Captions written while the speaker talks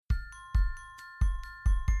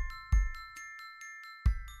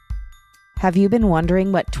Have you been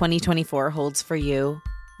wondering what 2024 holds for you?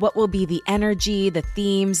 What will be the energy, the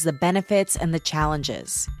themes, the benefits, and the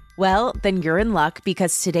challenges? Well, then you're in luck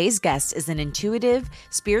because today's guest is an intuitive,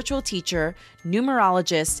 spiritual teacher,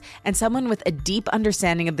 numerologist, and someone with a deep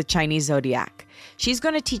understanding of the Chinese zodiac. She's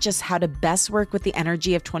going to teach us how to best work with the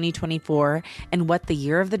energy of 2024 and what the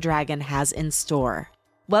Year of the Dragon has in store.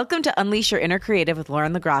 Welcome to Unleash Your Inner Creative with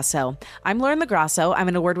Lauren LaGrasso. I'm Lauren LaGrasso. I'm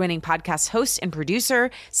an award-winning podcast host and producer,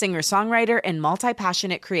 singer-songwriter, and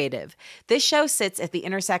multi-passionate creative. This show sits at the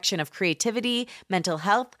intersection of creativity, mental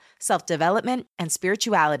health, self-development, and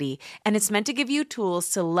spirituality, and it's meant to give you tools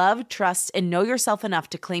to love, trust, and know yourself enough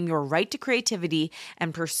to claim your right to creativity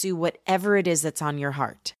and pursue whatever it is that's on your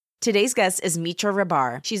heart. Today's guest is Mitra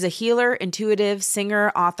Rahbar. She's a healer, intuitive,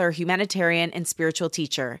 singer, author, humanitarian, and spiritual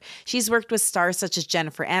teacher. She's worked with stars such as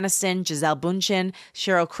Jennifer Aniston, Gisele Bündchen,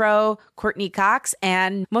 Sheryl Crow, Courtney Cox,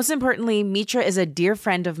 and most importantly, Mitra is a dear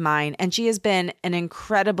friend of mine, and she has been an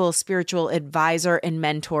incredible spiritual advisor and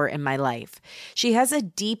mentor in my life. She has a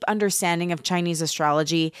deep understanding of Chinese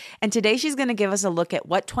astrology, and today she's going to give us a look at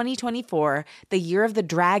what 2024, the Year of the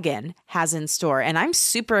Dragon, has in store. And I'm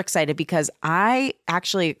super excited because I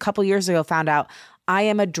actually, a couple years ago, found out I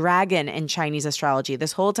am a dragon in Chinese astrology.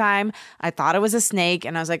 This whole time, I thought it was a snake,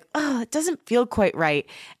 and I was like, oh, it doesn't feel quite right.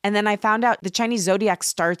 And then I found out the Chinese zodiac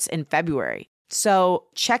starts in February. So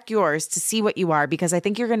check yours to see what you are, because I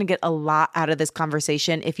think you're going to get a lot out of this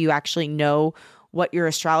conversation if you actually know what your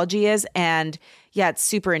astrology is. And yeah, it's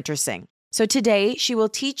super interesting. So today, she will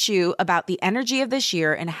teach you about the energy of this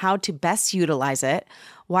year and how to best utilize it,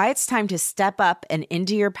 why it's time to step up and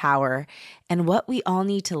into your power, and what we all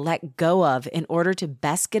need to let go of in order to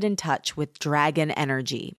best get in touch with dragon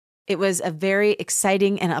energy. It was a very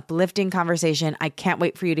exciting and uplifting conversation. I can't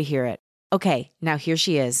wait for you to hear it. Okay, now here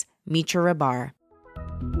she is, Mitra Rahbar.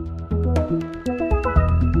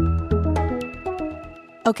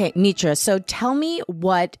 Okay, Mitra, so tell me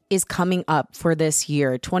what is coming up for this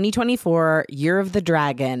year, 2024, Year of the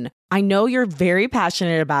Dragon. I know you're very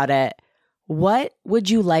passionate about it. What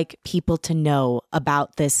would you like people to know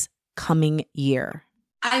about this coming year?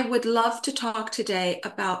 I would love to talk today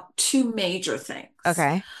about two major things.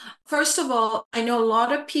 Okay. First of all, I know a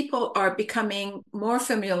lot of people are becoming more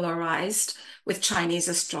familiarized with Chinese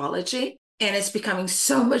astrology, and it's becoming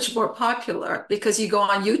so much more popular because you go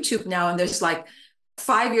on YouTube now and there's like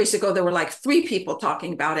 5 years ago, there were like 3 people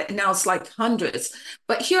talking about it, and now it's like hundreds.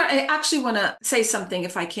 But here, I actually want to say something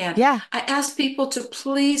if I can. Yeah. I ask people to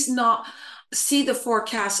please not see the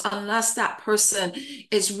forecast unless that person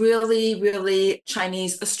is really, really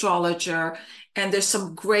Chinese astrologer. And there's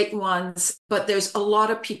some great ones, but there's a lot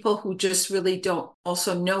of people who just really don't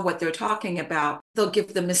also know what they're talking about. They'll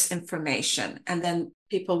give the misinformation, and then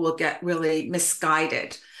people will get really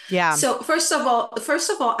misguided. Yeah. So first of all,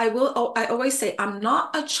 I always say I'm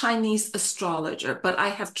not a Chinese astrologer, but I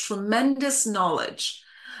have tremendous knowledge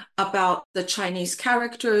about the Chinese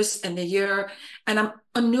characters and the year. And I'm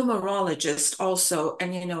a numerologist also,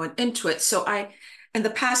 and, an intuit. So in the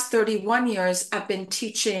past 31 years, I've been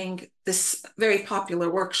teaching this very popular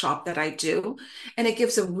workshop that I do, and it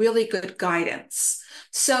gives a really good guidance.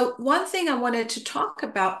 So one thing I wanted to talk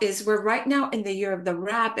about is we're right now in the Year of the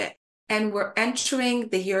Rabbit, and we're entering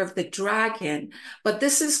the Year of the Dragon, but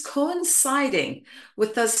this is coinciding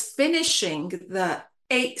with us finishing the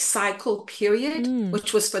 8-cycle period,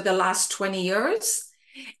 which was for the last 20 years,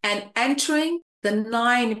 and entering the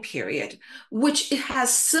 9 period, which it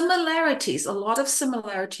has similarities, a lot of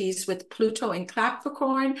similarities with Pluto in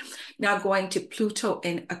Capricorn, now going to Pluto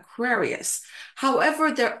in Aquarius.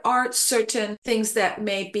 However, there are certain things that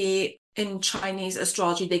may be in Chinese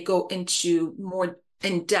astrology, they go into more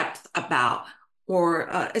in depth about, or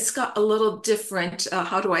it's got a little different,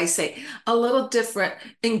 a little different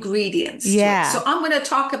ingredients. Yeah. To it. So I'm going to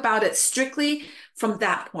talk about it strictly from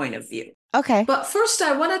that point of view. Okay. But first,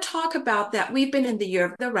 I want to talk about that we've been in the Year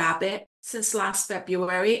of the Rabbit since last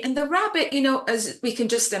February. And the rabbit, as we can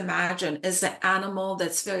just imagine, is an animal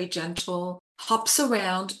that's very gentle, hops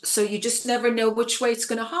around. So you just never know which way it's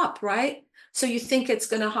going to hop, right? So you think it's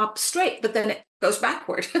going to hop straight, but then it goes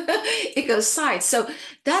backward. It goes side. So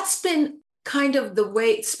that's been kind of the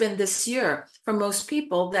way it's been this year for most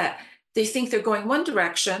people, that they think they're going one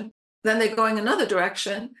direction, then they're going another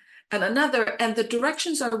direction and another, and the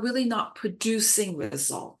directions are really not producing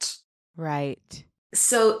result. Right.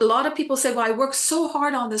 So a lot of people say, well, I worked so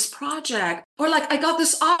hard on this project, or like, I got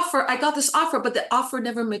this offer, but the offer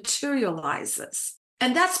never materializes.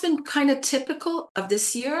 And that's been kind of typical of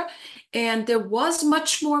this year. And there was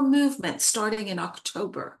much more movement starting in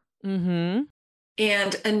October. Mm-hmm.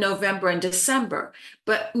 And in November and December.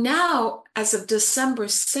 But now, as of December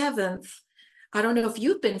 7th, I don't know if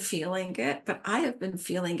you've been feeling it, but I have been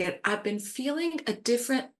feeling it. I've been feeling a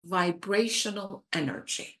different vibrational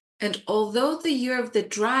energy. And although the year of the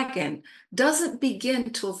dragon doesn't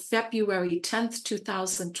begin till February 10th,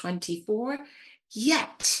 2024,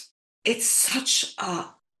 yet it's such a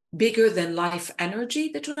bigger than life energy,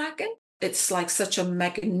 the dragon. It's like such a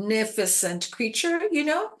magnificent creature,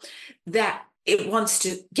 that it wants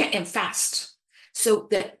to get in fast. So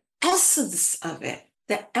the essence of it,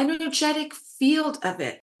 the energetic field of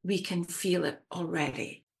it, we can feel it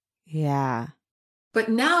already. Yeah. But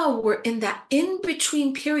now we're in that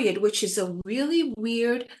in-between period, which is a really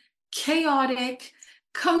weird, chaotic,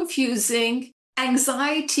 confusing,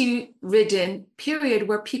 anxiety-ridden period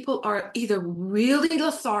where people are either really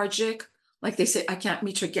lethargic, like they say, I can't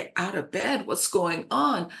Mitra get out of bed, what's going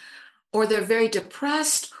on? Or they're very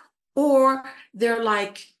depressed, or they're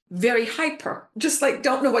like very hyper, just like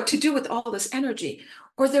don't know what to do with all this energy.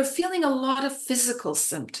 Or they're feeling a lot of physical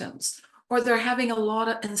symptoms, or they're having a lot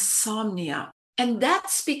of insomnia. And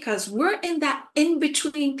that's because we're in that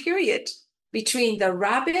in-between period between the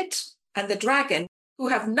rabbit and the dragon, who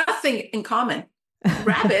have nothing in common.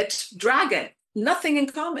 Rabbit, dragon, nothing in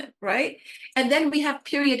common, right? And then we have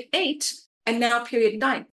period 8 and now period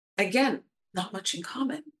 9. Again, not much in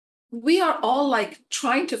common. We are all like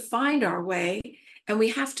trying to find our way, and we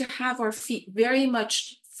have to have our feet very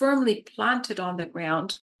much firmly planted on the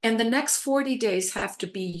ground. And the next 40 days have to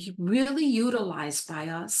be really utilized by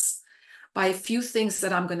us by a few things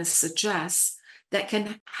that I'm going to suggest that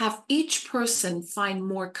can have each person find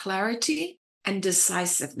more clarity and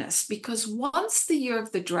decisiveness. Because once the year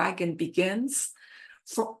of the dragon begins,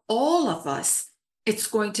 for all of us, it's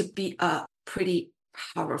going to be a pretty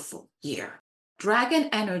powerful year. Dragon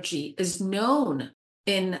energy is known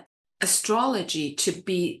in astrology to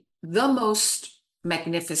be the most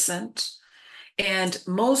magnificent and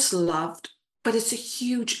most loved, but it's a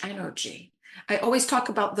huge energy. I always talk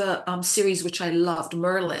about the series, which I loved,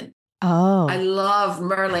 Merlin. Oh. I love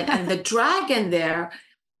Merlin. And the dragon there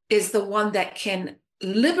is the one that can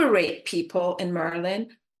liberate people in Merlin,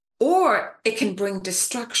 or it can bring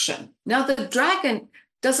destruction. Now, the dragon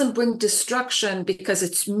doesn't bring destruction because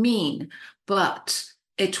it's mean, but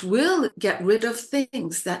it will get rid of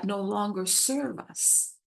things that no longer serve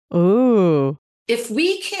us. Ooh. If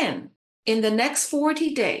we can, in the next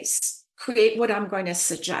 40 days, create what I'm going to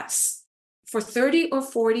suggest. For 30 or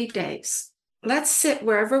 40 days, let's sit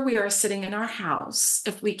wherever we are sitting in our house.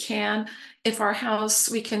 If we can, if our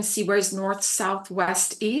house, we can see where's north, south,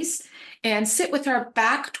 west, east, and sit with our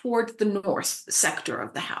back toward the north sector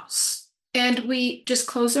of the house. And we just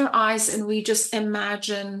close our eyes and we just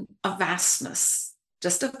imagine a vastness,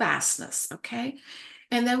 just a vastness, okay?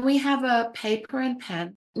 And then we have a paper and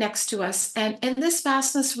pen next to us. And in this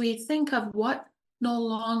vastness, we think of what no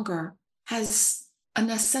longer has a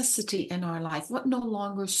necessity in our life, what no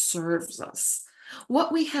longer serves us,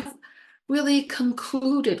 what we have really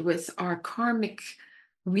concluded with our karmic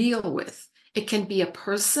wheel with. It can be a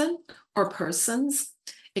person or persons.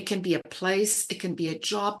 It can be a place. It can be a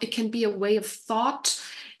job. It can be a way of thought.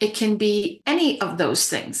 It can be any of those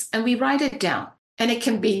things. And we write it down. And it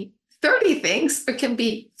can be 30 things. It can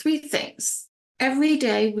be 3 things. Every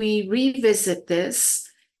day we revisit this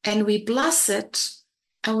and we bless it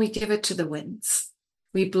and we give it to the winds.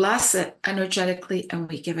 We bless it energetically and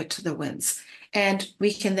we give it to the winds. And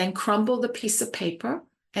we can then crumble the piece of paper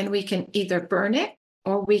and we can either burn it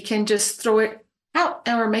or we can just throw it out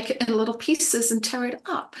or make it in little pieces and tear it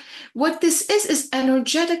up. What this is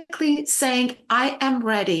energetically saying, I am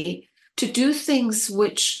ready to do things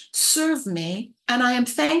which serve me. And I am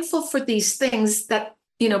thankful for these things that,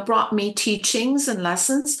 brought me teachings and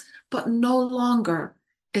lessons, but no longer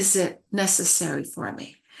is it necessary for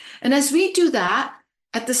me. And as we do that,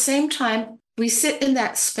 at the same time, we sit in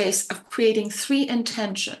that space of creating 3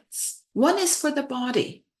 intentions. One is for the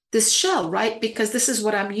body, this shell, right? Because this is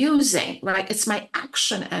what I'm using, right? It's my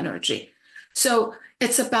action energy. So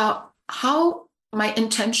it's about how my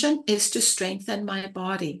intention is to strengthen my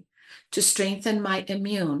body, to strengthen my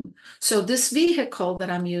immune. So this vehicle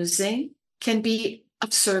that I'm using can be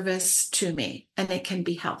of service to me and it can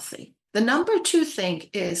be healthy. The number 2 thing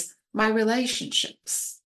is my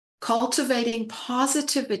relationships, cultivating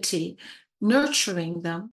positivity, nurturing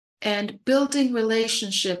them, and building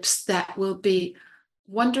relationships that will be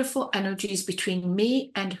wonderful energies between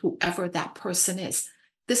me and whoever that person is.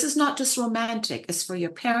 This is not just romantic, it's for your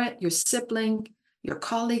parent, your sibling, your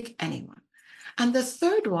colleague, anyone. And the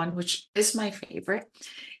third one, which is my favorite,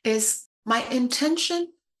 is my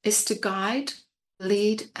intention is to guide,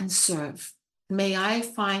 lead, and serve. May I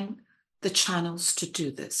find the channels to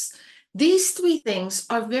do this. These three things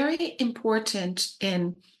are very important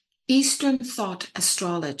in Eastern thought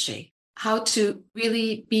astrology, how to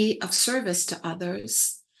really be of service to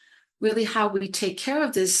others, really how we take care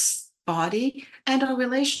of this body and our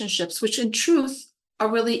relationships, which in truth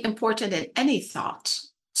are really important in any thought.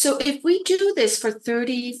 So if we do this for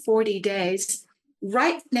 30, 40 days,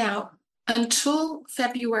 right now, until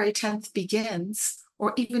February 10th begins,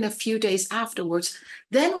 or even a few days afterwards,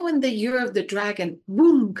 then when the year of the dragon,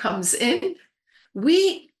 boom, comes in,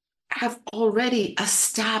 we have already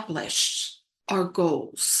established our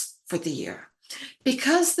goals for the year.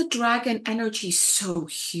 Because the dragon energy is so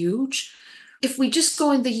huge, if we just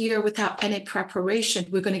go in the year without any preparation,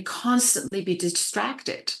 we're going to constantly be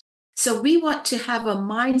distracted. So we want to have a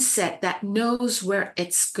mindset that knows where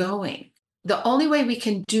it's going. The only way we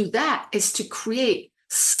can do that is to create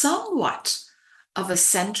somewhat of a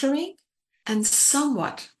centering and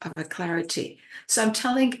somewhat of a clarity. So I'm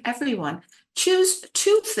telling everyone, choose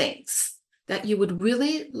two things that you would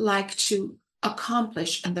really like to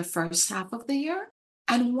accomplish in the first half of the year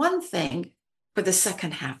and one thing for the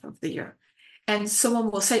second half of the year. And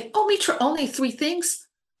someone will say, oh, Mitra, only three things.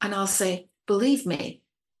 And I'll say, believe me,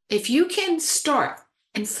 if you can start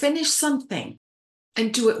and finish something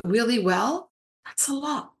and do it really well, that's a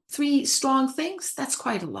lot. Three strong things, that's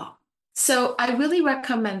quite a lot. So I really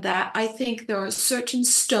recommend that. I think there are certain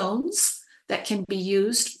stones that can be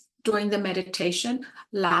used during the meditation.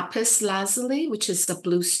 Lapis lazuli, which is a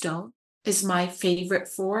blue stone, is my favorite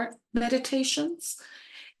for meditations.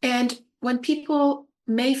 And when people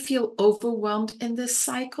may feel overwhelmed in this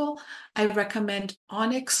cycle, I recommend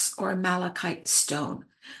onyx or malachite stone.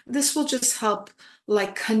 This will just help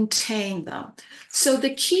like contain them. So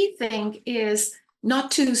the key thing is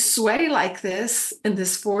not to sway like this in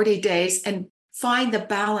this 40 days and find the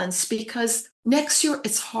balance, because next year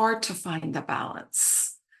it's hard to find the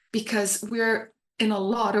balance because we're in a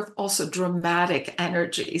lot of also dramatic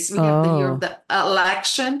energies. We have the year of the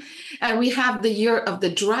election and we have the year of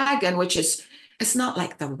the dragon, which is, it's not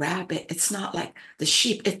like the rabbit. It's not like the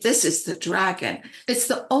sheep. If this is the dragon, it's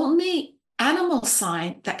the only animal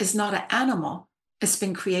sign that is not an animal. It's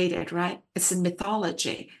been created, right? It's in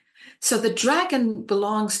mythology. So the dragon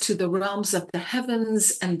belongs to the realms of the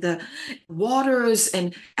heavens and the waters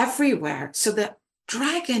and everywhere. So the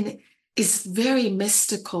dragon is very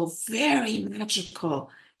mystical, very magical,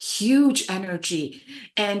 huge energy.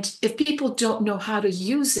 And if people don't know how to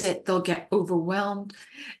use it, they'll get overwhelmed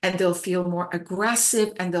and they'll feel more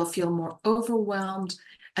aggressive and they'll feel more overwhelmed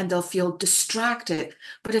and they'll feel distracted.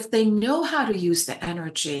 But if they know how to use the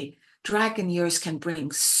energy, dragon years can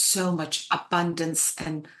bring so much abundance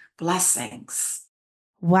and blessings.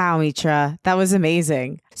 Wow, Mitra, that was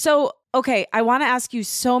amazing. So, okay, I want to ask you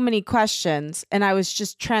so many questions, and I was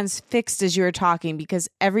just transfixed as you were talking because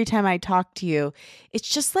every time I talk to you, it's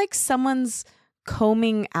just like someone's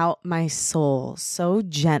combing out my soul so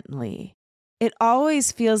gently. It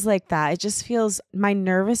always feels like that. It just feels my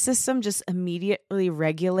nervous system just immediately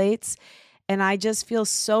regulates, and I just feel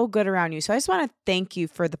so good around you. So I just want to thank you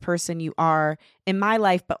for the person you are in my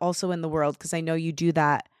life, but also in the world, because I know you do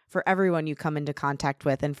that for everyone you come into contact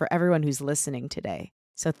with and for everyone who's listening today.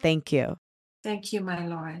 So thank you. Thank you, my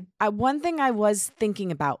Lauren. One thing I was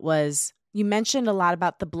thinking about was you mentioned a lot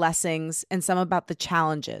about the blessings and some about the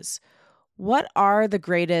challenges. What are the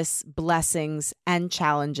greatest blessings and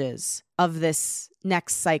challenges of this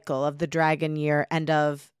next cycle of the dragon year and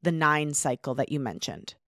of the 9 cycle that you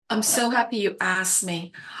mentioned? I'm so happy you asked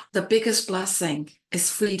me. The biggest blessing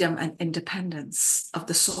is freedom and independence of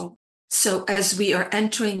the soul. So as we are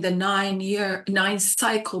entering the 9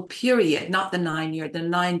 cycle period, not the 9 year, the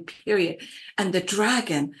 9 period, and the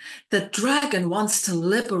dragon wants to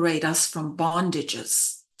liberate us from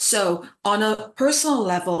bondages. So on a personal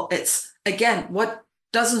level, it's again, what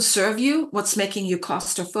doesn't serve you, what's making you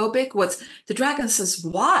claustrophobic, the dragon says,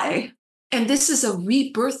 why? And this is a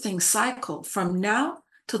rebirthing cycle from now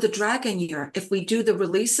till the dragon year. If we do the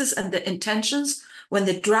releases and the intentions, when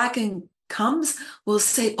the dragon comes, we'll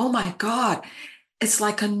say, oh my God, it's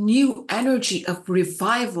like a new energy of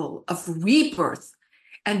revival, of rebirth.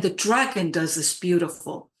 And the dragon does this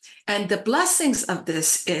beautiful. And the blessings of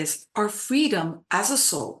this is our freedom as a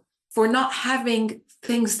soul for not having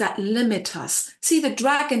things that limit us. See, the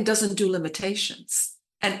dragon doesn't do limitations.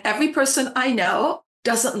 And every person I know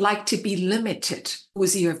doesn't like to be limited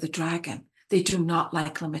with the year of the dragon. They do not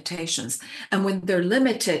like limitations. And when they're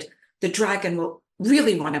limited, the dragon will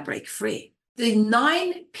really want to break free. The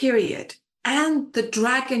 9 period and the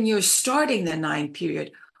dragon year starting the 9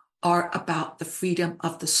 period are about the freedom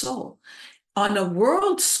of the soul. On a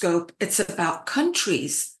world scope, it's about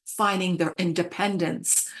countries finding their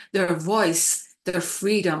independence, their voice, their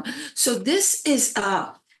freedom. So this is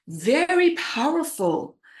a very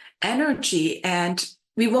powerful energy, and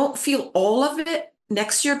we won't feel all of it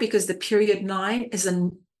next year because the period 9 is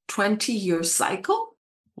a 20-year cycle.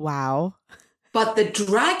 Wow. But the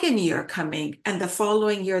dragon year coming and the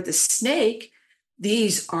following year, the snake,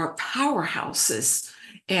 these are powerhouses,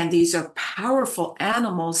 and these are powerful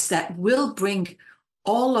animals that will bring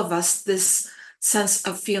all of us this sense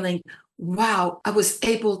of feeling, wow, I was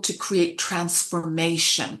able to create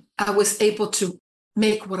transformation. I was able to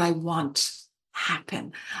make what I want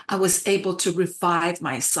happen. I was able to revive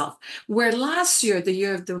myself. Where last year, the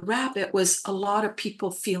year of the rabbit, was a lot of people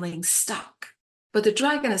feeling stuck. But the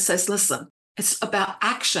dragon says, listen, it's about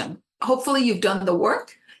action. Hopefully you've done the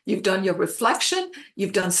work, you've done your reflection,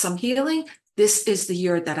 you've done some healing. This is the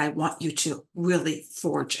year that I want you to really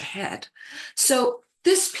forge ahead. So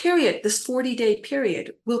this period, this 40-day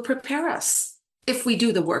period, will prepare us if we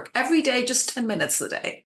do the work every day, just 10 minutes a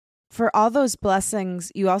day. For all those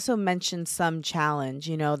blessings, you also mentioned some challenge,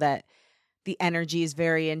 that the energy is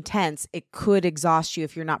very intense. It could exhaust you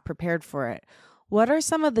if you're not prepared for it. What are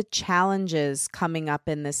some of the challenges coming up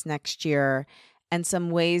in this next year and some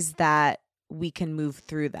ways that we can move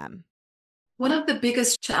through them? One of the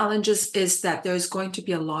biggest challenges is that there's going to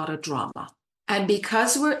be a lot of drama. And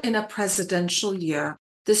because we're in a presidential year,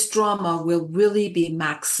 this drama will really be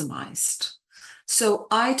maximized. So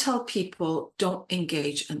I tell people, don't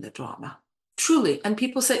engage in the drama. Truly. And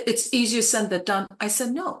people say, it's easier said than done. I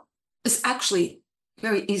said, no, it's actually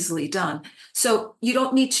very easily done. So you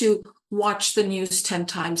don't need to watch the news 10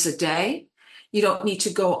 times a day. You don't need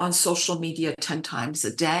to go on social media 10 times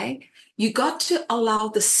a day. You got to allow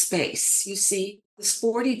the space. You see, this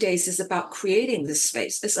 40 days is about creating this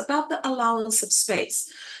space. It's about the allowance of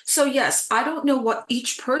space. So yes, I don't know what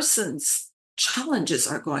each person's challenges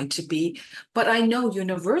are going to be, but I know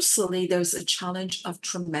universally there's a challenge of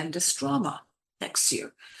tremendous drama next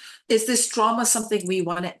year. Is this drama something we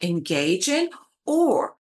want to engage in,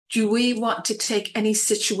 or do we want to take any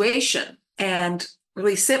situation and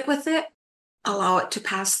really sit with it, allow it to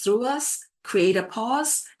pass through us, create a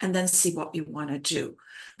pause, and then see what we want to do?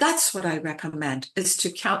 That's what I recommend, is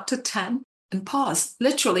to count to 10 and pause.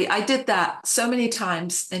 Literally, I did that so many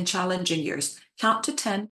times in challenging years. Count to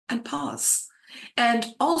 10 and pause.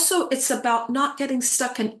 And also, it's about not getting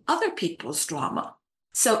stuck in other people's drama.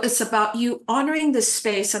 So it's about you honoring the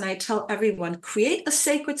space. And I tell everyone, create a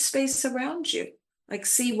sacred space around you. Like,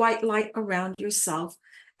 see white light around yourself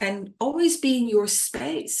and always be in your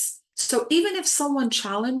space. So even if someone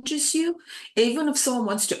challenges you, even if someone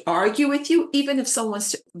wants to argue with you, even if someone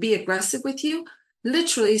wants to be aggressive with you,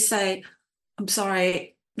 literally say, I'm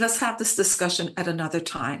sorry, let's have this discussion at another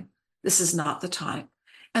time. This is not the time.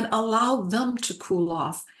 And allow them to cool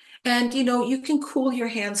off. And, you can cool your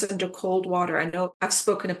hands under cold water. I know I've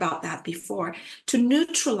spoken about that before, to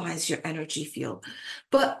neutralize your energy field.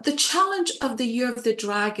 But the challenge of the year of the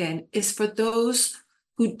dragon is for those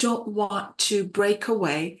who don't want to break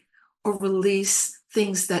away or release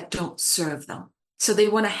things that don't serve them. So they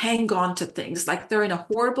want to hang on to things, like they're in a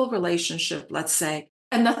horrible relationship, let's say,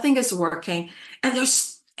 and nothing is working, and they're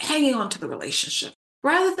hanging on to the relationship.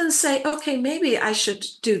 Rather than say, okay, maybe I should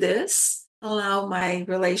do this, allow my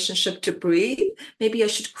relationship to breathe. Maybe I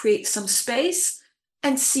should create some space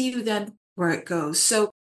and see you then where it goes. So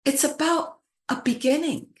it's about a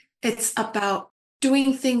beginning. It's about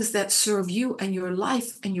doing things that serve you and your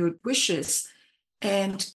life and your wishes.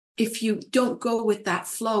 And if you don't go with that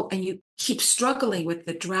flow and you keep struggling with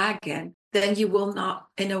the dragon, then you will not,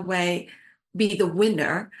 in a way, be the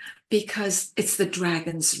winner, because it's the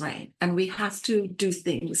dragon's reign. And we have to do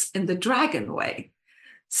things in the dragon way.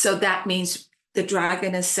 So that means the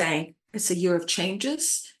dragon is saying it's a year of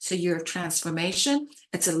changes, it's a year of transformation,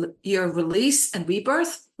 it's a year of release and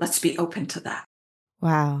rebirth. Let's be open to that.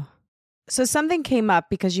 Wow. So something came up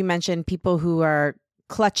because you mentioned people who are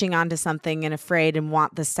clutching onto something and afraid and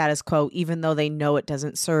want the status quo, even though they know it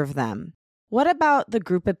doesn't serve them. What about the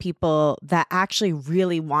group of people that actually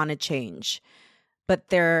really want to change, but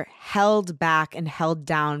they're held back and held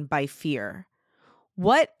down by fear?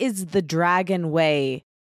 What is the dragon way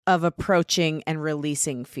of approaching and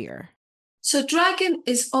releasing fear? So dragon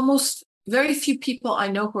is almost, very few people I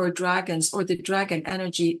know who are dragons, or the dragon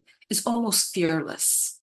energy is almost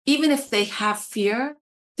fearless. Even if they have fear,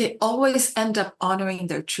 they always end up honoring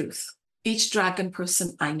their truth. Each dragon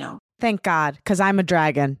person I know. Thank God, because I'm a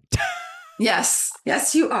dragon. Yes,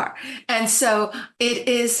 you are. And so it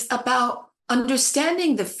is about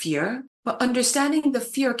understanding the fear, but understanding the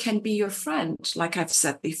fear can be your friend, like I've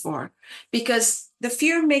said before, because the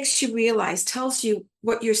fear makes you realize, tells you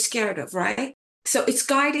what you're scared of, right? So it's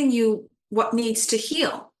guiding you what needs to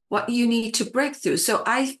heal, what you need to break through. So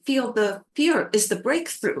I feel the fear is the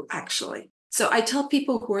breakthrough, actually. So I tell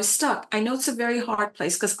people who are stuck, I know it's a very hard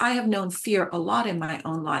place because I have known fear a lot in my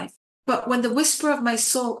own life. But when the whisper of my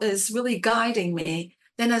soul is really guiding me,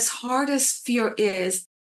 then as hard as fear is,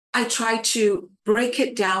 I try to break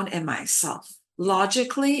it down in myself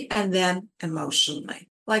logically and then emotionally.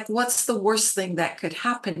 Like, what's the worst thing that could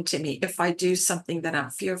happen to me if I do something that I'm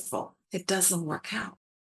fearful? It doesn't work out.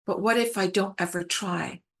 But what if I don't ever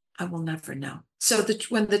try? I will never know. So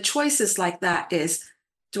when the choice is like that is,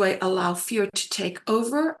 do I allow fear to take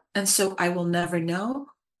over and so I will never know?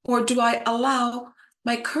 Or do I allow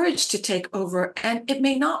my courage to take over and it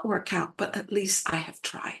may not work out, but at least I have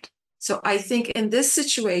tried? So I think in this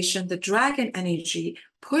situation, the dragon energy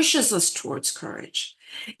pushes us towards courage.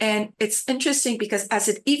 And it's interesting because as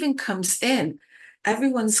it even comes in,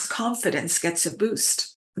 everyone's confidence gets a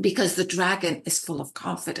boost because the dragon is full of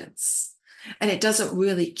confidence and it doesn't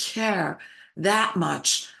really care that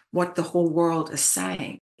much what the whole world is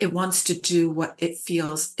saying. It wants to do what it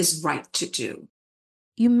feels is right to do.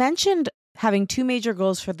 You mentioned having two major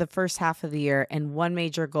goals for the first half of the year and one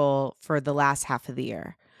major goal for the last half of the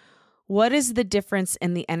year. What is the difference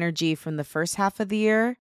in the energy from the first half of the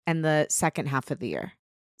year and the second half of the year?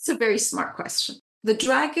 It's a very smart question. The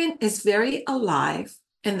dragon is very alive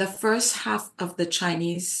in the first half of the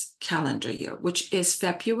Chinese calendar year, which is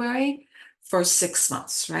February for 6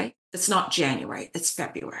 months, right? It's not January, it's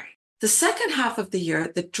February. The second half of the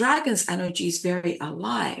year, the dragon's energy is very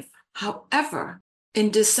alive. However, in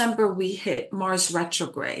December, we hit Mars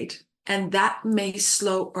retrograde, and that may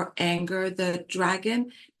slow or anger the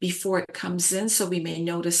dragon before it comes in. So we may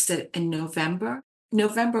notice it in November.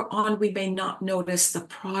 November on, we may not notice the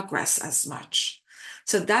progress as much.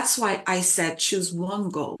 So that's why I said choose one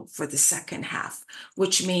goal for the second half,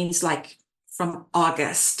 which means like from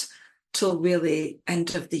August till really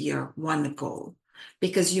end of the year, one goal,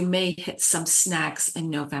 because you may hit some snags in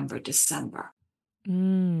November, December.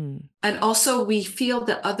 And also we feel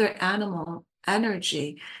the other animal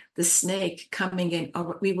energy, the snake coming in,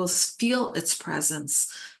 we will feel its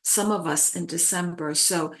presence, some of us in December.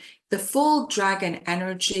 So the full dragon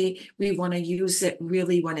energy, we want to use it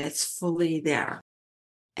really when it's fully there.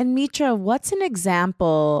 And Mitra, what's an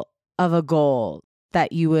example of a goal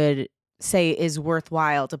that you would say is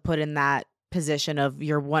worthwhile to put in that position of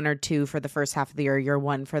your one or two for the first half of the year, your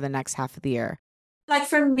one for the next half of the year? Like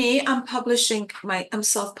for me, I'm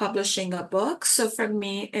self-publishing a book. So for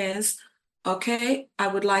me is, okay, I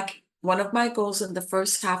would like one of my goals in the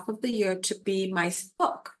first half of the year to be my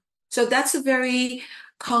book. So that's a very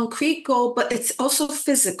concrete goal, but it's also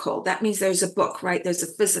physical. That means there's a book, right? There's a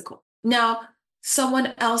physical. Now,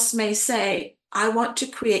 someone else may say, I want to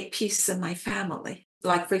create peace in my family.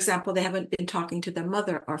 Like, for example, they haven't been talking to their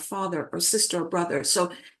mother or father or sister or brother.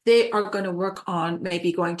 So they are going to work on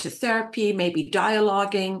maybe going to therapy, maybe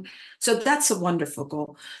dialoguing. So that's a wonderful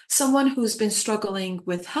goal. Someone who's been struggling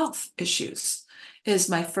with health issues is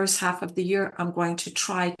my first half of the year. I'm going to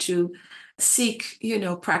try to seek,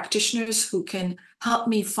 practitioners who can help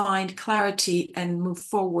me find clarity and move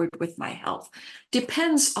forward with my health.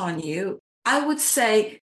 Depends on you. I would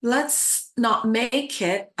say, let's not make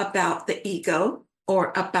it about the ego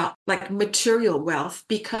or about like material wealth,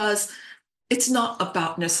 because it's not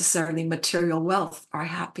about necessarily material wealth or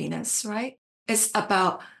happiness, right? It's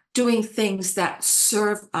about doing things that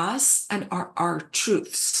serve us and are our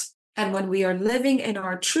truths. And when we are living in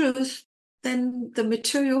our truth, then the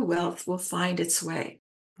material wealth will find its way.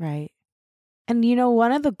 Right. And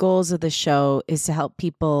one of the goals of the show is to help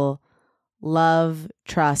people love,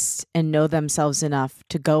 trust, and know themselves enough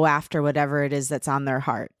to go after whatever it is that's on their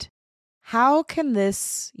heart. How can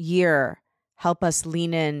this year help us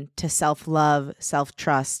lean in to self-love,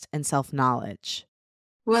 self-trust, and self-knowledge?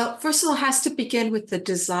 Well, first of all, it has to begin with the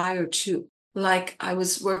desire to. Like, I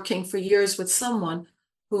was working for years with someone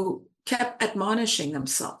who kept admonishing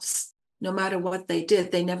themselves. No matter what they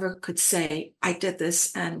did, they never could say, I did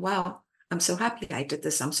this, and wow, I'm so happy I did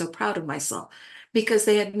this. I'm so proud of myself. Because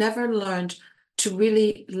they had never learned to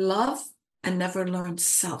really love and never learned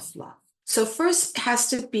self-love. So first has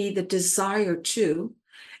to be the desire to,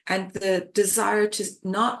 and the desire to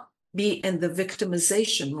not be in the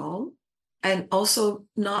victimization role, and also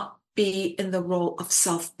not be in the role of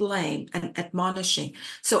self-blame and admonishing.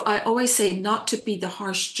 So I always say not to be the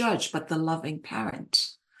harsh judge, but the loving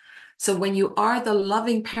parent. So when you are the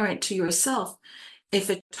loving parent to yourself, if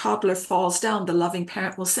a toddler falls down, the loving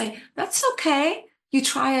parent will say, that's okay, you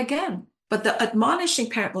try again. But the admonishing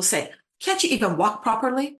parent will say, can't you even walk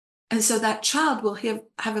properly? And so that child will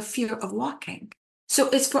have a fear of walking. So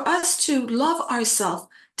it's for us to love ourselves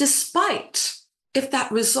despite if that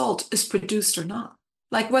result is produced or not.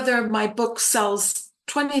 Like whether my book sells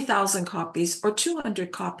 20,000 copies or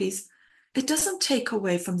 200 copies, it doesn't take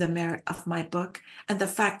away from the merit of my book and the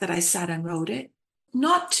fact that I sat and wrote it.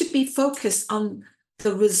 Not to be focused on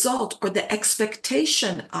the result or the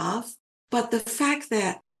expectation of, but the fact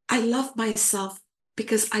that I love myself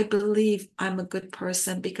because I believe I'm a good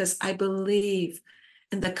person, because I believe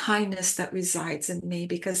in the kindness that resides in me,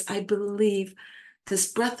 because I believe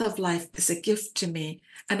this breath of life is a gift to me,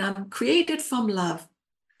 and I'm created from love,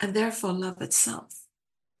 and therefore love itself.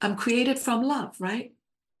 I'm created from love, right?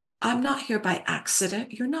 I'm not here by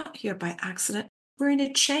accident. You're not here by accident. We're in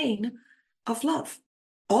a chain of love.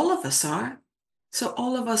 All of us are. So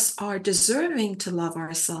all of us are deserving to love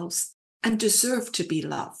ourselves and deserve to be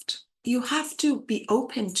loved. You have to be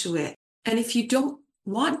open to it. And if you don't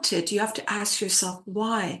want it, you have to ask yourself,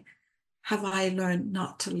 why have I learned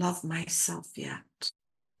not to love myself yet?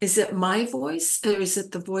 Is it my voice or is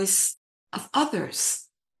it the voice of others?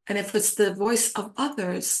 And if it's the voice of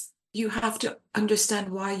others, you have to understand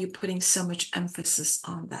why you're putting so much emphasis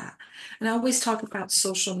on that. And I always talk about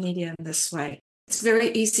social media in this way. It's very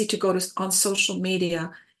easy to go on social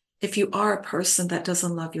media if you are a person that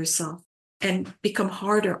doesn't love yourself and become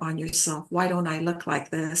harder on yourself. Why don't I look like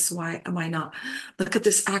this? Why am I not? Look at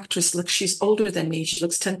this actress. Look, she's older than me. She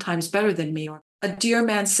looks 10 times better than me. Or a dear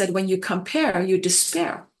man said, when you compare, you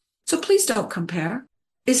despair. So please don't compare.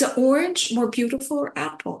 Is an orange more beautiful or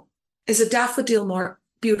apple? Is a daffodil more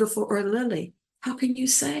beautiful or a lily? How can you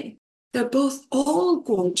say? They're both all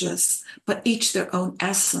gorgeous, but each their own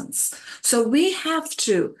essence. So we have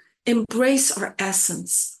to embrace our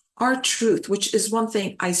essence, our truth, which is one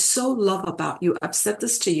thing I so love about you. I've said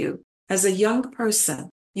this to you. As a young person,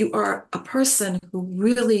 you are a person who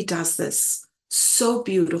really does this so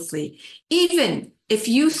beautifully. Even if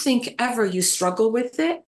you think ever you struggle with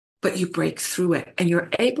it, but you break through it and you're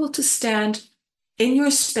able to stand in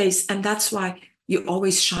your space. And that's why you're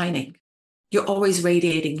always shining. You're always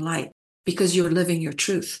radiating light because you're living your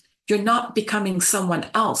truth. You're not becoming someone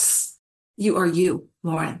else. You are you,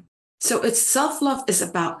 Lauren. So it's self-love is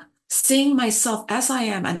about seeing myself as I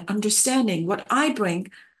am and understanding what I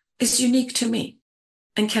bring is unique to me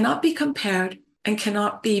and cannot be compared and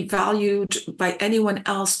cannot be valued by anyone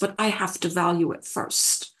else, but I have to value it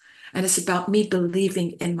first. And it's about me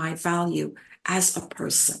believing in my value as a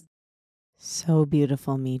person. So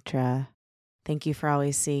beautiful, Mitra. Thank you for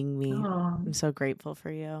always seeing me. Oh. I'm so grateful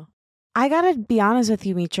for you. I gotta be honest with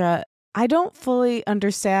you, Mitra. I don't fully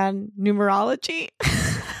understand numerology.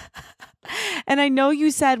 And I know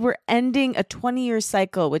you said we're ending a 20-year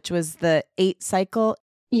cycle, which was the 8 cycle.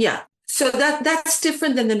 Yeah. So that's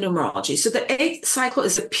different than the numerology. So the 8th cycle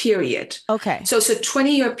is a period. Okay. So it's a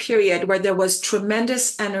 20-year period where there was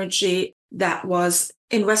tremendous energy that was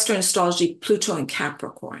in Western astrology, Pluto and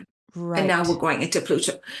Capricorn. Right. And now we're going into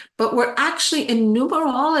Pluto. But we're actually in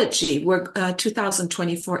numerology, where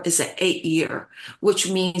 2024 is an 8-year, which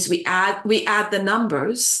means we add the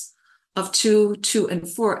numbers of 2, 2, and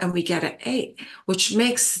 4, and we get an 8, which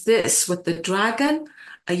makes this, with the dragon,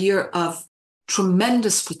 a year of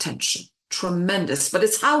tremendous potential, tremendous, but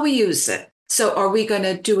it's how we use it. So are we going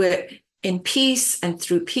to do it in peace and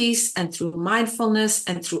through mindfulness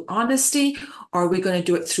and through honesty? Or are we going to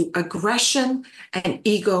do it through aggression and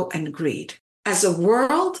ego and greed? As a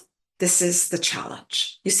world, this is the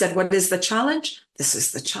challenge. You said, what is the challenge? This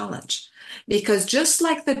is the challenge. Because just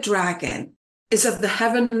like the dragon is of the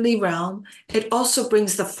heavenly realm, it also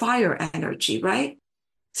brings the fire energy, right?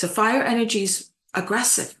 So fire energy is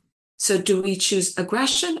aggressive. So do we choose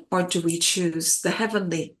aggression or do we choose the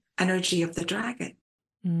heavenly energy of the dragon?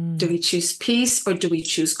 Do we choose peace or do we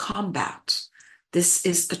choose combat? This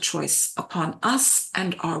is a choice upon us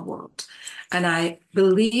and our world. And I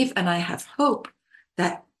believe and I have hope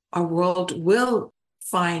that our world will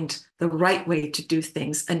find the right way to do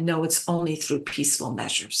things and know it's only through peaceful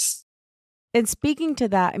measures. And speaking to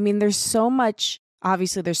that, I mean, there's so much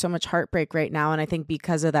heartbreak right now. And I think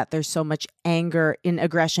because of that, there's so much anger and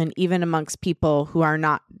aggression, even amongst people who are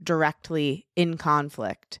not directly in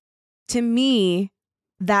conflict. To me,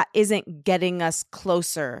 that isn't getting us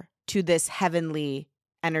closer to this heavenly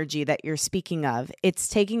energy that you're speaking of. It's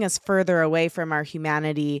taking us further away from our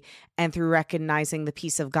humanity and through recognizing the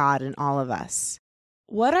peace of God in all of us.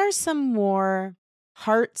 What are some more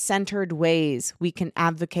heart-centered ways we can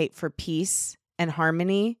advocate for peace and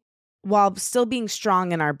harmony while still being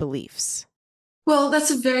strong in our beliefs? Well,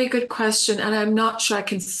 that's a very good question, and I'm not sure I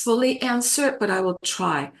can fully answer it, but I will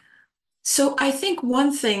try. So I think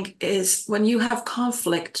one thing is when you have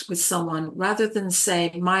conflict with someone, rather than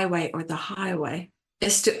say my way or the highway,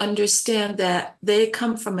 is to understand that they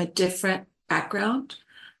come from a different background.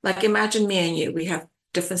 Like imagine me and you, we have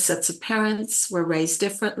different sets of parents, we're raised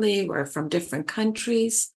differently, we're from different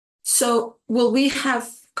countries. So will we have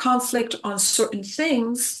conflict on certain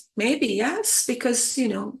things? Maybe yes, because,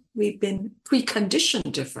 we've been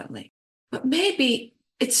preconditioned differently. But maybe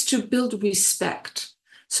it's to build respect.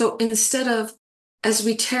 So instead of, as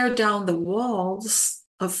we tear down the walls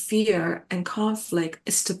of fear and conflict,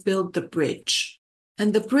 is to build the bridge.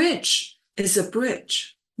 And the bridge is a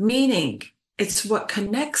bridge, meaning it's what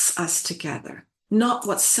connects us together, not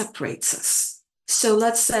what separates us. So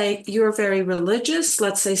let's say you're very religious.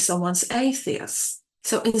 Let's say someone's atheist.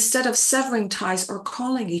 So instead of severing ties or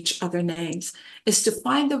calling each other names, is to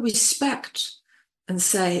find the respect and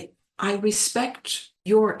say, I respect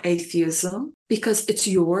your atheism because it's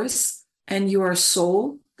yours and your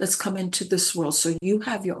soul that's come into this world. So you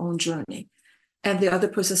have your own journey. And the other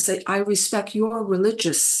person say, I respect your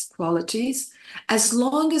religious qualities, as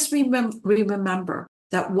long as we remember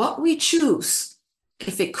that what we choose,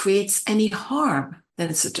 if it creates any harm, then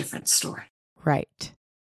it's a different story. Right.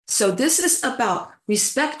 So this is about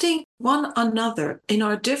respecting one another in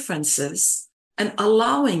our differences and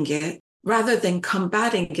allowing it rather than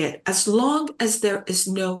combating it. As long as there is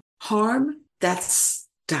no harm, that's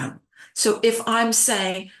done. So if I'm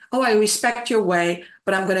saying, oh, I respect your way,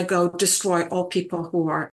 but I'm going to go destroy all people who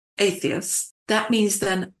are atheists, that means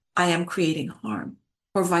then I am creating harm,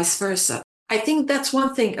 or vice versa. I think that's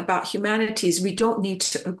one thing about humanity is we don't need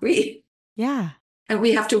to agree. Yeah. And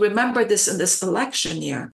we have to remember this in this election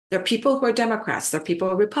year. There are people who are Democrats, there are people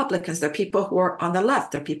who are Republicans, there are people who are on the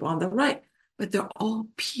left, there are people on the right, but they're all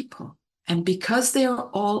people. And because they are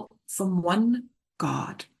all from one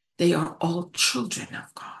God, they are all children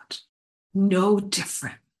of God. No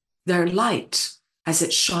different. Their light, as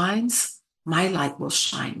it shines, my light will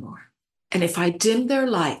shine more. And if I dim their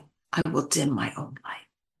light, I will dim my own light.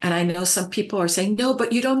 And I know some people are saying, no,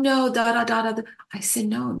 but you don't know, da, da, da, da. I say,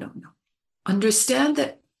 no. Understand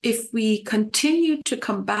that if we continue to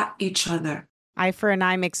combat each other, eye for an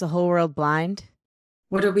eye makes the whole world blind.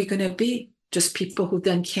 What are we going to be? Just people who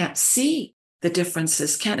then can't see the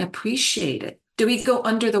differences, can't appreciate it. Do we go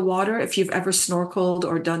under the water, if you've ever snorkeled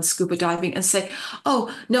or done scuba diving, and say,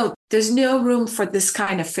 oh, no, there's no room for this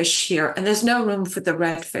kind of fish here, and there's no room for the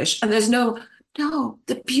redfish, and there's no,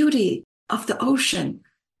 the beauty of the ocean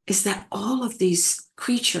is that all of these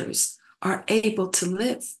creatures are able to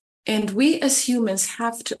live. And we as humans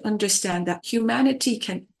have to understand that humanity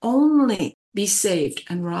can only be saved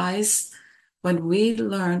and rise when we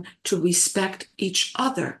learn to respect each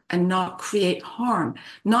other and not create harm.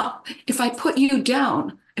 Not if I put you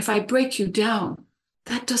down, if I break you down,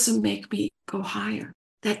 that doesn't make me go higher.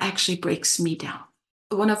 That actually breaks me down.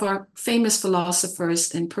 One of our famous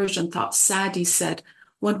philosophers in Persian thought, Sadi, said,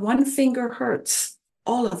 when one finger hurts,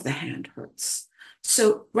 all of the hand hurts.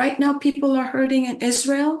 So right now, people are hurting in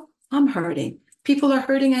Israel. I'm hurting. People are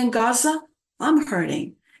hurting in Gaza. I'm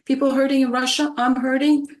hurting. People hurting in Russia. I'm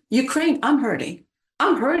hurting. Ukraine. I'm hurting.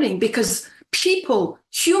 I'm hurting because people,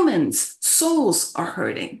 humans, souls are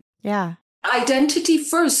hurting. Yeah. Identity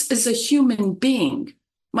first is a human being.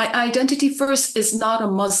 My identity first is not a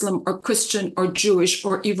Muslim or Christian or Jewish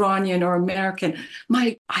or Iranian or American.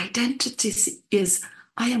 My identity is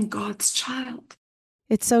I am God's child.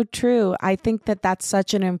 It's so true. I think that that's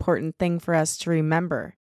such an important thing for us to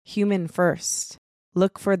remember. Human first.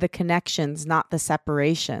 Look for the connections, not the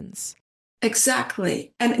separations.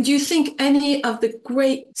 Exactly. And do you think any of the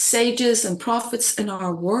great sages and prophets in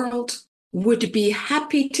our world would be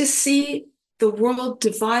happy to see the world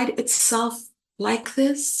divide itself like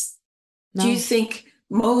this? No. Do you think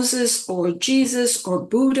Moses or Jesus or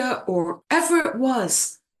Buddha or ever it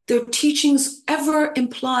was, their teachings ever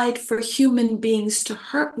implied for human beings to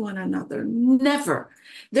hurt one another? Never.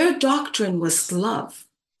 Their doctrine was love.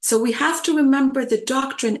 So we have to remember the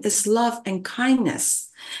doctrine is love and kindness.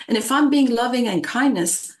 And if I'm being loving and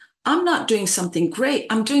kindness, I'm not doing something great.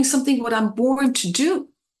 I'm doing something what I'm born to do.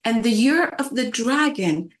 And the year of the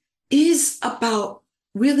dragon is about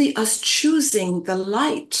really us choosing the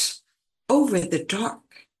light over the dark.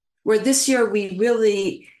 Where this year we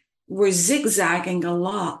really were zigzagging a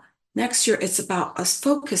lot. Next year it's about us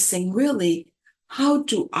focusing really, how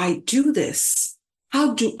do I do this?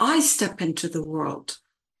 How do I step into the world?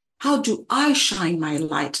 How do I shine my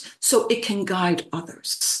light so it can guide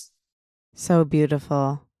others? So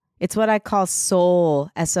beautiful. It's what I call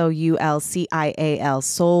soul, SOULCIAL,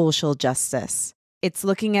 social justice. It's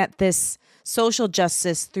looking at this social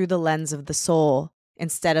justice through the lens of the soul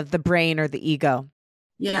instead of the brain or the ego.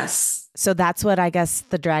 Yes. So that's what I guess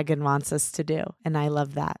the dragon wants us to do. And I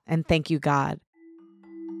love that. And thank you, God.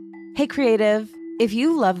 Hey, creative, if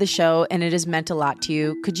you love the show and it has meant a lot to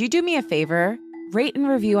you, could you do me a favor? Rate and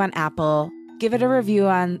review on Apple, give it a review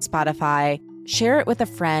on Spotify, share it with a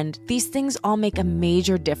friend. These things all make a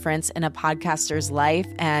major difference in a podcaster's life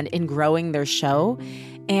and in growing their show.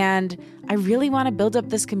 And I really want to build up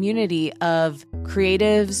this community of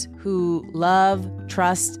creatives who love,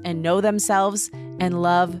 trust, and know themselves, and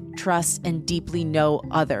love, trust, and deeply know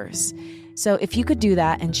others. So if you could do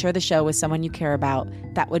that and share the show with someone you care about,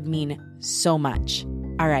 that would mean so much.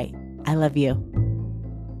 All right. I love you.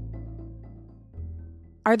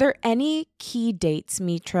 Are there any key dates,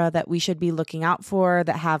 Mitra, that we should be looking out for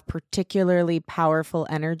that have particularly powerful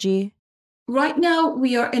energy? Right now,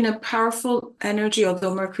 we are in a powerful energy,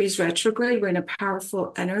 although Mercury's retrograde, we're in a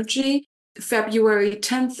powerful energy. February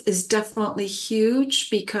 10th is definitely huge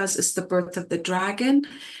because it's the birth of the dragon.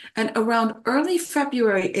 And around early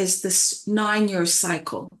February is this 9-year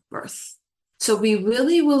cycle birth. So we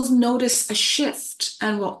really will notice a shift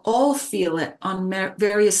and we'll all feel it on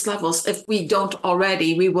various levels. If we don't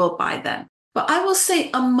already, we will by then. But I will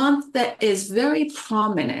say a month that is very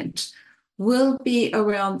prominent will be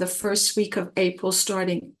around the first week of April,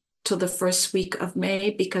 starting till the first week of May,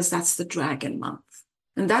 because that's the dragon month.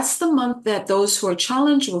 And that's the month that those who are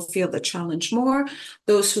challenged will feel the challenge more.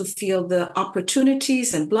 Those who feel the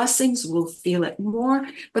opportunities and blessings will feel it more.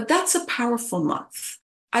 But that's a powerful month.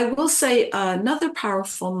 I will say another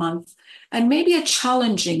powerful month, and maybe a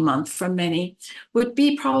challenging month for many, would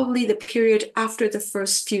be probably the period after the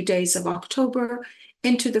first few days of October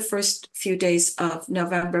into the first few days of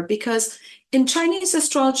November, because in Chinese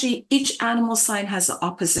astrology, each animal sign has an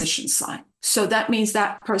opposition sign. So that means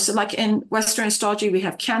that person, like in Western astrology, we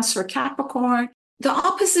have Cancer, Capricorn. The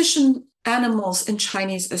opposition animals in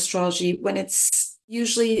Chinese astrology, when it's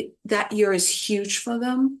usually that year is huge for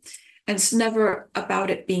them. And it's never about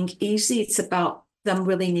it being easy. It's about them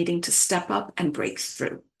really needing to step up and break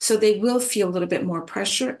through. So they will feel a little bit more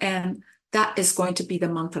pressure. And that is going to be the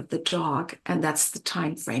month of the dog. And that's the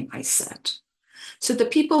time frame I set. So the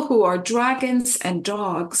people who are dragons and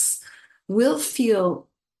dogs will feel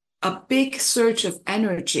a big surge of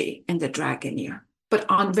energy in the dragon year, but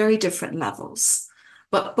on very different levels.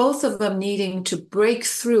 But both of them needing to break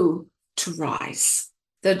through to rise.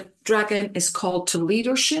 The dragon is called to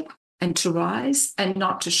leadership and to rise and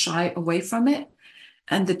not to shy away from it.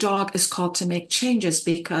 And the dog is called to make changes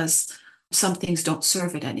because some things don't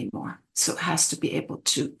serve it anymore. So it has to be able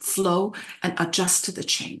to flow and adjust to the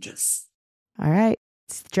changes. All right.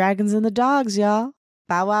 It's dragons and the dogs, y'all.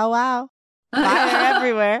 Bow, wow, wow. Fire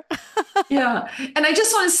everywhere. Yeah. And I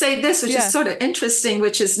just want to say this, which is sort of interesting,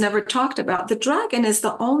 which is never talked about. The dragon is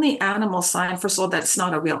the only animal sign, first of all, that's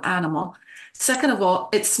not a real animal. Second of all,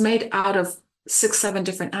 it's made out of 6, 7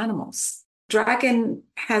 different animals. Dragon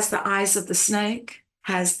has the eyes of the snake,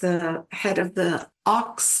 has the head of the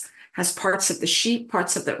ox, has parts of the sheep,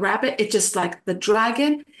 parts of the rabbit. It's just like the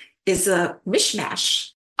dragon is a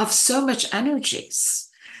mishmash of so much energies.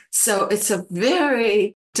 So it's a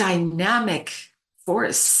very dynamic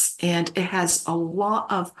force, and it has a lot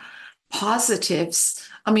of positives.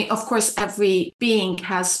 I mean, of course, every being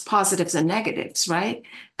has positives and negatives, right?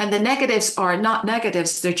 And the negatives are not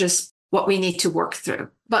negatives. They're just what we need to work through.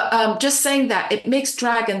 But just saying that, it makes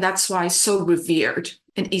dragon, that's why, so revered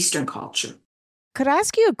in Eastern culture. Could I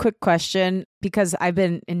ask you a quick question? Because I've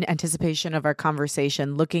been in anticipation of our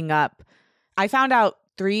conversation looking up. I found out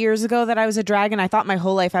 3 years ago that I was a dragon. I thought my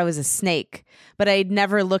whole life I was a snake, but I'd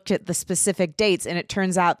never looked at the specific dates. And it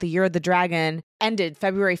turns out the year of the dragon ended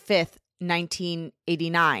February 5th,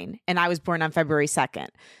 1989. And I was born on February 2nd.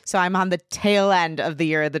 So I'm on the tail end of the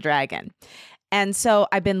year of the dragon. And so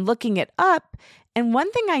I've been looking it up. And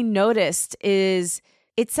one thing I noticed is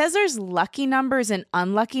it says there's lucky numbers and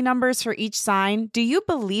unlucky numbers for each sign. Do you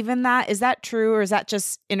believe in that? Is that true? Or is that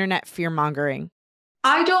just internet fear mongering?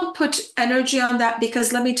 I don't put energy on that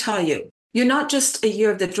because let me tell you, you're not just a year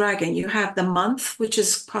of the dragon. You have the month, which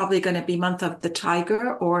is probably going to be month of the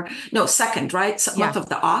tiger or no, second, right? So month of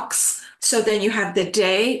the ox. So then you have the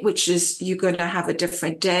day, which is you're going to have a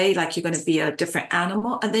different day, like you're going to be a different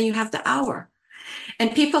animal. And then you have the hour.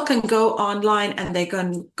 And people can go online and they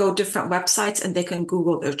can go different websites and they can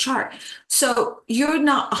Google their chart. So you're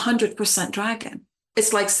not 100% dragon.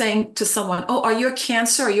 It's like saying to someone, oh, are you a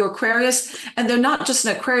Cancer? Are you Aquarius? And they're not just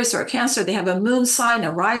an Aquarius or a Cancer. They have a moon sign,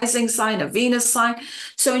 a rising sign, a Venus sign.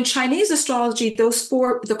 So in Chinese astrology, those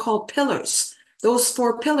 4, they're called pillars. Those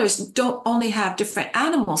 4 pillars don't only have different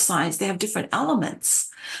animal signs, they have different elements.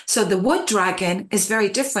 So the wood dragon is very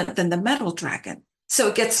different than the metal dragon. So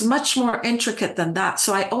it gets much more intricate than that.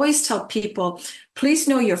 So I always tell people, please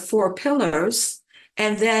know your 4 pillars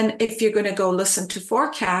And then if you're going to go listen to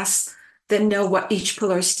forecasts, then know what each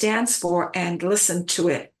pillar stands for and listen to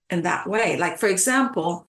it in that way. Like, for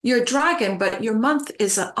example, you're a dragon, but your month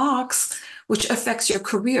is an ox, which affects your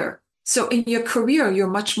career. So in your career, you're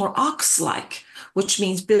much more ox-like, which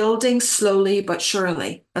means building slowly but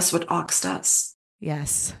surely. That's what ox does.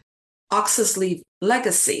 Yes. Oxes leave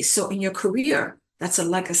legacy. So in your career, that's a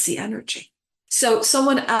legacy energy. So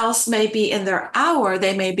someone else may be in their hour.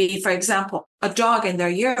 They may be, for example, a dog in their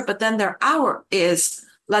year, but then their hour is,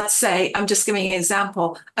 let's say, I'm just giving an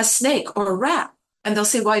example, a snake or a rat. And they'll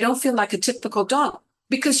say, well, I don't feel like a typical dog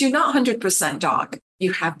because you're not 100% dog.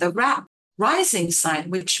 You have the rat rising sign,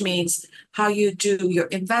 which means how you do your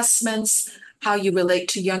investments, how you relate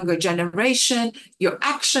to younger generation. Your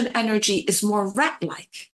action energy is more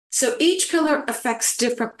rat-like. So each pillar affects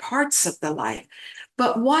different parts of the life.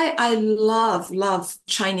 But why I love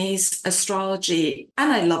Chinese astrology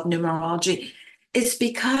and I love numerology is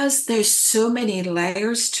because there's so many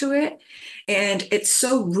layers to it. And it's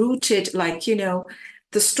so rooted, like,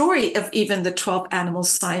 the story of even the 12 animal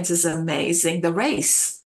signs is amazing. The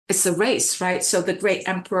race, it's a race, right? So the great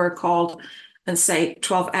emperor called and say,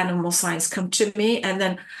 12 animal signs come to me. And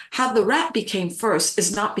then how the rat became first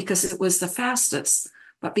is not because it was the fastest,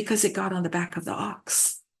 but because it got on the back of the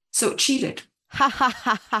ox. So it cheated.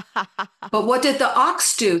 But what did the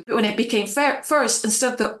ox do when it became first?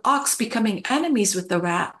 Instead of the ox becoming enemies with the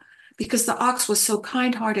rat, because the ox was so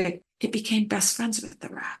kind-hearted, it became best friends with the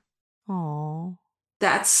rat. Oh,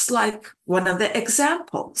 That's like one of the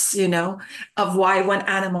examples, of why one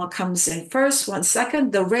animal comes in first, one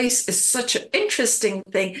second. The race is such an interesting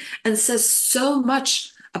thing and says so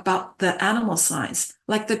much about the animal signs,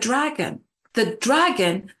 like the dragon. The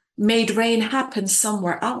dragon made rain happen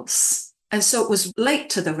somewhere else. And so it was late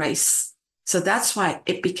to the race. So that's why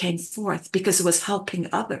it became fourth, because it was helping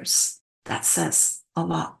others. That says a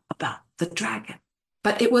lot about the dragon.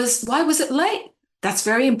 But why was it late? That's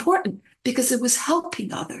very important because it was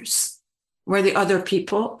helping others, where the other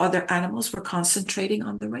people, other animals were concentrating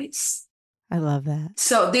on the race. I love that.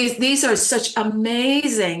 So these are such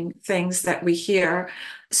amazing things that we hear.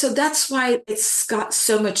 So that's why it's got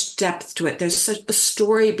so much depth to it. There's such a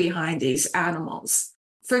story behind these animals.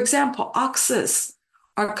 For example, oxes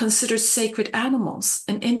are considered sacred animals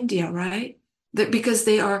in India, right? Because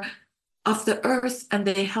they are of the earth and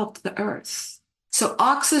they help the earth. So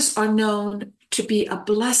oxes are known to be a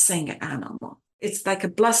blessing animal. It's like a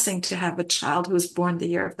blessing to have a child who was born the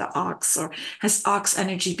year of the ox or has ox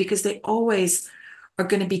energy, because they always are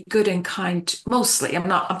going to be good and kind, mostly. I'm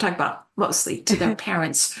talking about mostly to their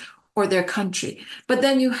parents or their country. But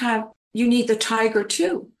then you need the tiger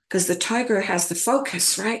too, because the tiger has the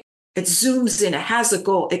focus, right? It zooms in, it has a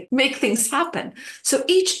goal, it makes things happen. So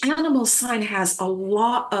each animal sign has a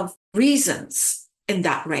lot of reasons in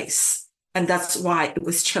that race. And that's why it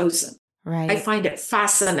was chosen. Right. I find it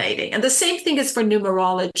fascinating. And the same thing is for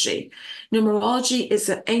numerology. Numerology is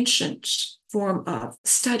an ancient form of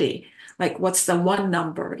study. Like, what's the one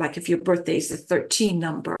number? Like, if your birthday is the 13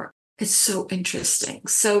 number. It's so interesting.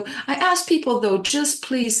 So I ask people, though, just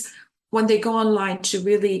please, when they go online, to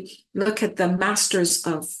really look at the masters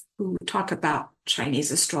who talk about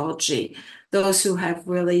Chinese astrology, those who have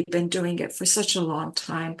really been doing it for such a long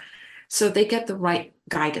time, so they get the right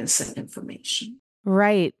guidance and information.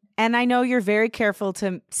 Right. And I know you're very careful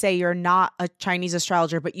to say you're not a Chinese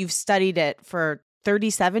astrologer, but you've studied it for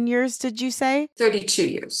 37 years, did you say? 32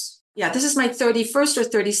 years. Yeah, this is my 31st or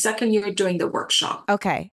 32nd year doing the workshop.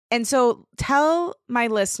 Okay. And so tell my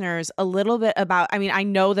listeners a little bit about, I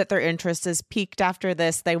know that their interest is piqued after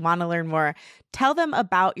this. They want to learn more. Tell them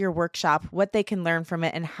about your workshop, what they can learn from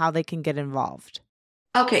it, and how they can get involved.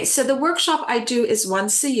 Okay, so the workshop I do is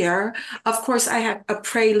once a year. Of course, I have a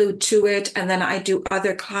prelude to it, and then I do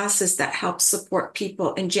other classes that help support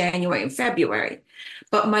people in January and February.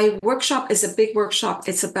 But my workshop is a big workshop.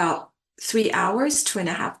 It's about 3 hours,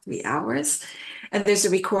 2.5, 3 hours. And there's a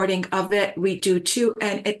recording of it. We do too.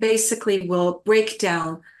 And it basically will break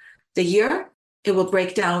down the year. It will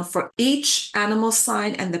break down for each animal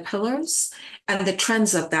sign and the pillars and the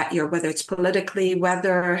trends of that year, whether it's politically,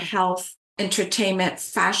 weather, health, entertainment,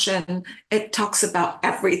 fashion. It talks about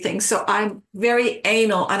everything. So I'm very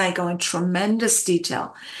anal and I go in tremendous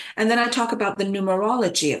detail. And then I talk about the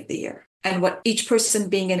numerology of the year and what each person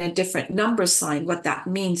being in a different number sign, what that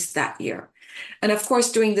means that year. And of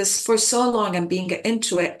course, doing this for so long and being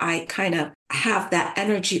into it, I kind of have that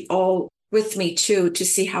energy all with me too, to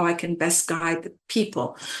see how I can best guide the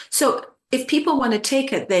people. So if people want to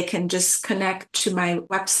take it, they can just connect to my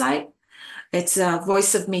website. It's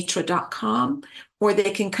voiceofmitra.com, or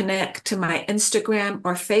they can connect to my Instagram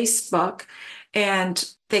or Facebook. And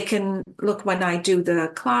they can look when I do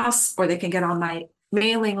the class, or they can get on my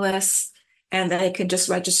mailing list and they can just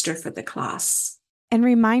register for the class. And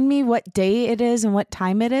remind me what day it is and what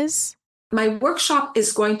time it is. My workshop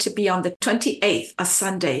is going to be on the 28th, a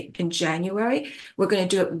Sunday in January. We're going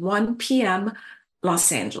to do it 1 p.m.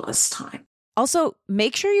 Los Angeles time. Also,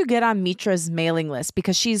 make sure you get on Mitra's mailing list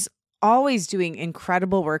because she's always doing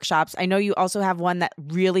incredible workshops. I know you also have one that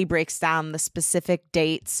really breaks down the specific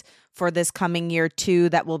dates for this coming year too,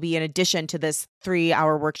 that will be in addition to this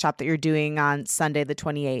 3-hour workshop that you're doing on Sunday, the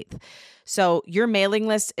 28th. So your mailing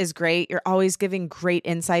list is great. You're always giving great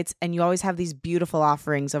insights and you always have these beautiful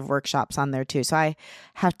offerings of workshops on there too. So I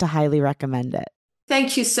have to highly recommend it.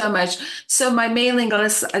 Thank you so much. So my mailing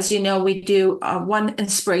list, as you know, we do one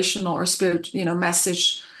inspirational or spiritual,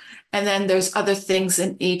 message. And then there's other things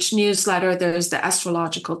in each newsletter. There's the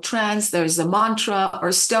astrological trends, there's the mantra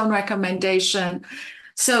or stone recommendation.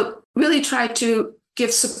 So really try to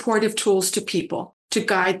give supportive tools to people to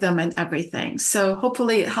guide them and everything. So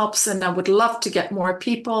hopefully it helps. And I would love to get more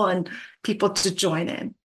people and people to join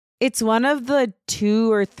in. It's one of the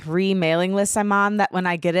 2 or 3 mailing lists I'm on that when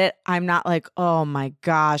I get it, I'm not like, oh my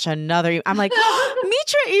gosh, another. I'm like,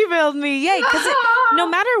 Mitra emailed me. Yay. Because no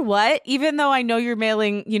matter what, even though I know you're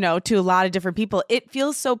mailing, to a lot of different people, it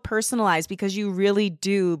feels so personalized because you really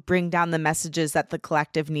do bring down the messages that the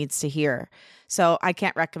collective needs to hear. So I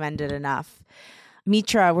can't recommend it enough.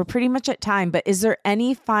 Mitra, we're pretty much at time, but is there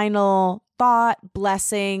any final thought,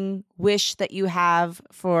 blessing, wish that you have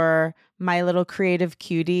for my little creative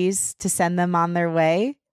cuties to send them on their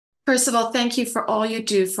way? First of all, thank you for all you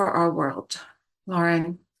do for our world,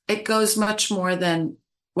 Lauren. It goes much more than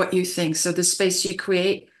what you think. So the space you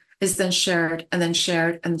create is then shared and then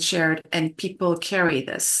shared and shared, and people carry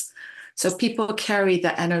this. So people carry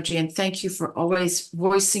the energy, and thank you for always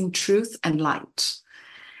voicing truth and light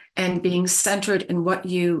and being centered in what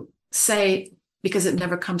you say, because it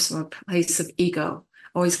never comes from a place of ego,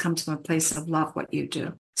 always comes from a place of love, what you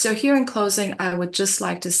do. So here in closing, I would just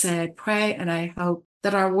like to say I pray and I hope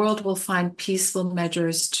that our world will find peaceful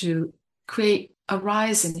measures to create a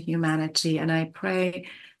rise in humanity. And I pray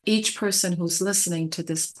each person who's listening to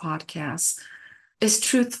this podcast is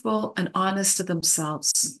truthful and honest to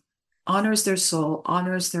themselves, honors their soul,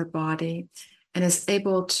 honors their body, and is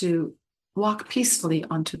able to walk peacefully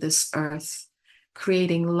onto this earth,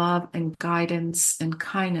 creating love and guidance and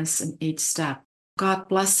kindness in each step. God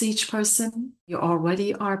bless each person. You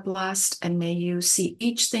already are blessed, and may you see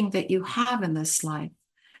each thing that you have in this life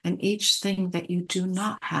and each thing that you do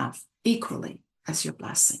not have equally as your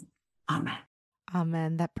blessing. Amen.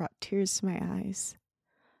 Amen. That brought tears to my eyes.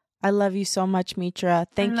 I love you so much, Mitra.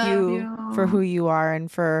 Thank you for who you are and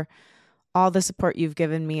for all the support you've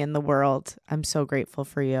given me in the world. I'm so grateful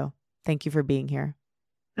for you. Thank you for being here.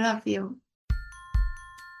 Love you.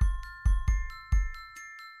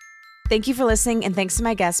 Thank you for listening, and thanks to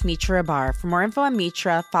my guest, Mitra Rahbar. For more info on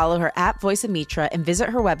Mitra, follow her at Voice of Mitra and visit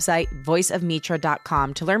her website,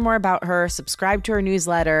 voiceofmitra.com, to learn more about her, subscribe to her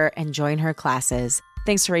newsletter, and join her classes.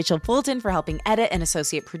 Thanks to Rachel Fulton for helping edit and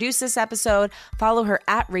associate produce this episode. Follow her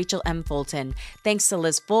at Rachel M. Fulton. Thanks to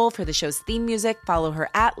Liz Full for the show's theme music. Follow her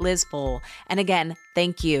at Liz Full. And again,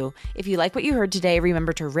 thank you. If you like what you heard today,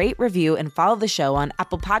 remember to rate, review, and follow the show on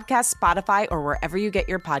Apple Podcasts, Spotify, or wherever you get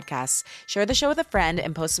your podcasts. Share the show with a friend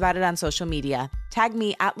and post about it on social media. Tag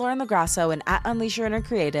me at Lauren LaGrasso and at Unleash Your Inner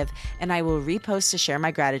Creative, and I will repost to share my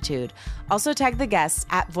gratitude. Also tag the guests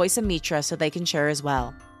at Voice of Mitra so they can share as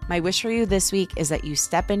well. My wish for you this week is that you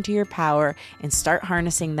step into your power and start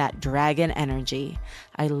harnessing that dragon energy.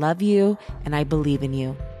 I love you and I believe in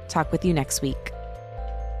you. Talk with you next week.